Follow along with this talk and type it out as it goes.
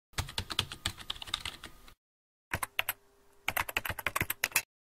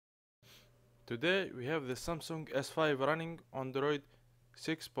Today we have the Samsung S5 running Android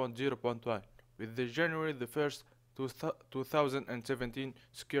 6.0.1 with the January the 1st 2017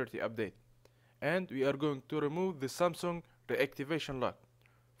 security update, and we are going to remove the Samsung Reactivation lock.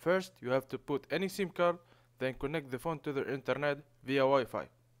 First you have to put any SIM card, then connect the phone to the internet via Wi-Fi.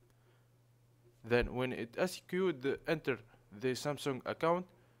 Then when it asks you to enter the Samsung account,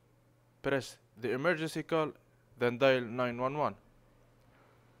 press the emergency call, then dial 911.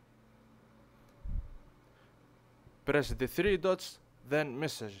 Press the three dots, then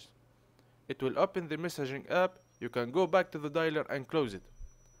messages. It will open the messaging app. You can go back to the dialer and close it.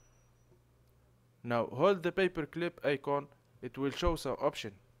 Now hold the paperclip icon. It will show some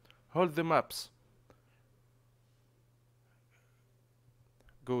option. Hold the maps.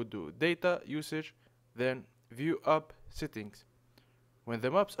 Go to data usage, then view app settings. When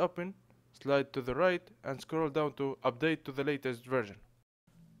the maps open, slide to the right and scroll down to update to the latest version.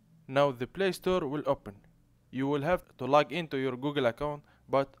 Now the Play Store will open. You will have to log into your Google account,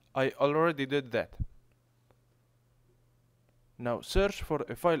 but I already did that. Now search for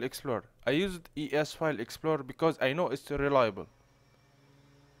a file explorer. I used ES File Explorer because I know it's reliable.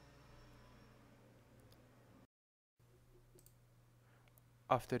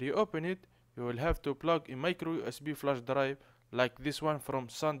 After you open it, you will have to plug a micro USB flash drive like this one from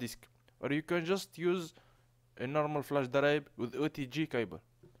SanDisk, or you can just use a normal flash drive with OTG cable.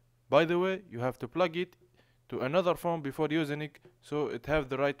 By the way, you have to plug it to another phone before using it so it have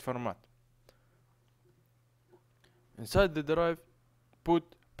the right format. Inside the drive, put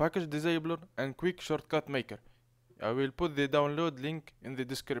package disabler and quick shortcut maker. I will put the download link in the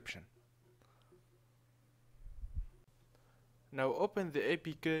description. Now open the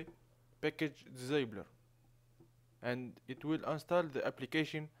APK package disabler and it will install the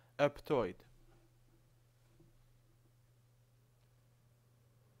application Aptoid.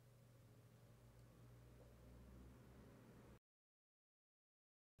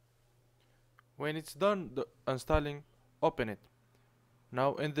 When it's done installing, open it.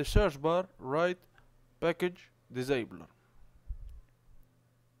 Now in the search bar write package disabler.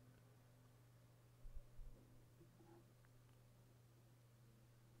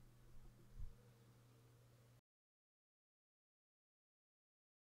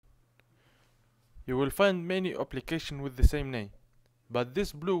 You will find many applications with the same name, but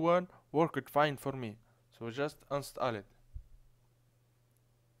this blue one worked fine for me, so just install it.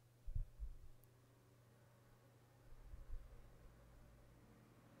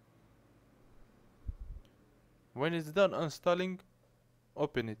 When it's done installing,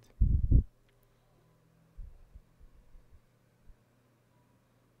 open it.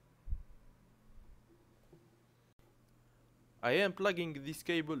 I am plugging this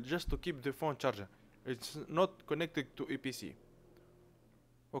cable just to keep the phone charging. It's not connected to a PC.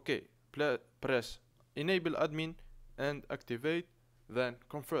 Okay, press enable admin and activate, then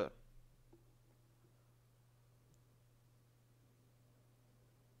confirm.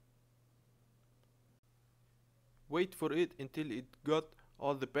 Wait for it until it got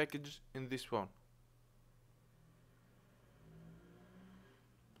all the packages in this phone.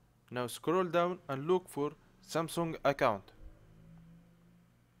 Now scroll down and look for Samsung account.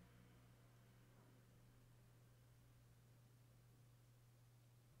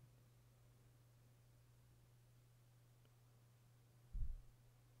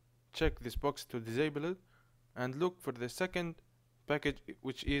 Check this box to disable it and look for the second package,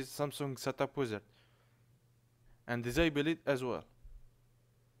 which is Samsung Setup Wizard, and disable it as well.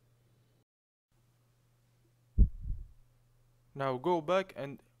 Now go back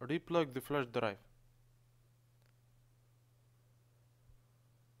and replug the flash drive.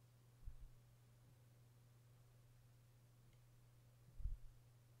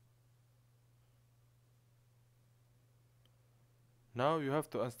 Now you have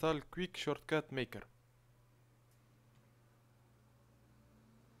to install quick shortcut maker.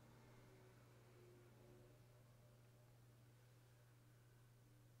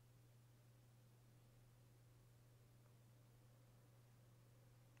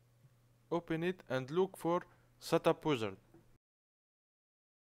 Open it and look for Setup Wizard.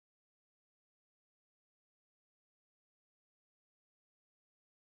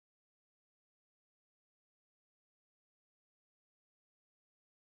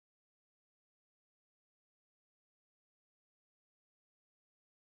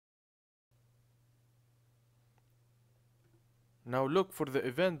 Now look for the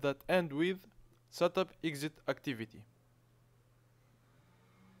event that ends with setup exit activity.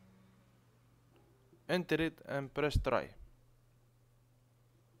 Enter it and press try.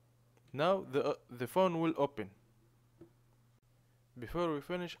 Now the phone will open. before we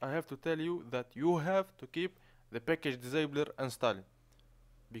finish, I have to tell you that you have to keep the package disabler installed,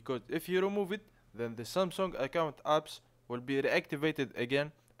 because if you remove it, then the Samsung account apps will be reactivated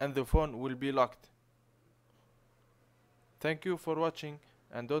again and the phone will be locked. Thank you for watching,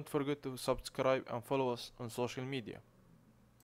 and don't forget to subscribe and follow us on social media.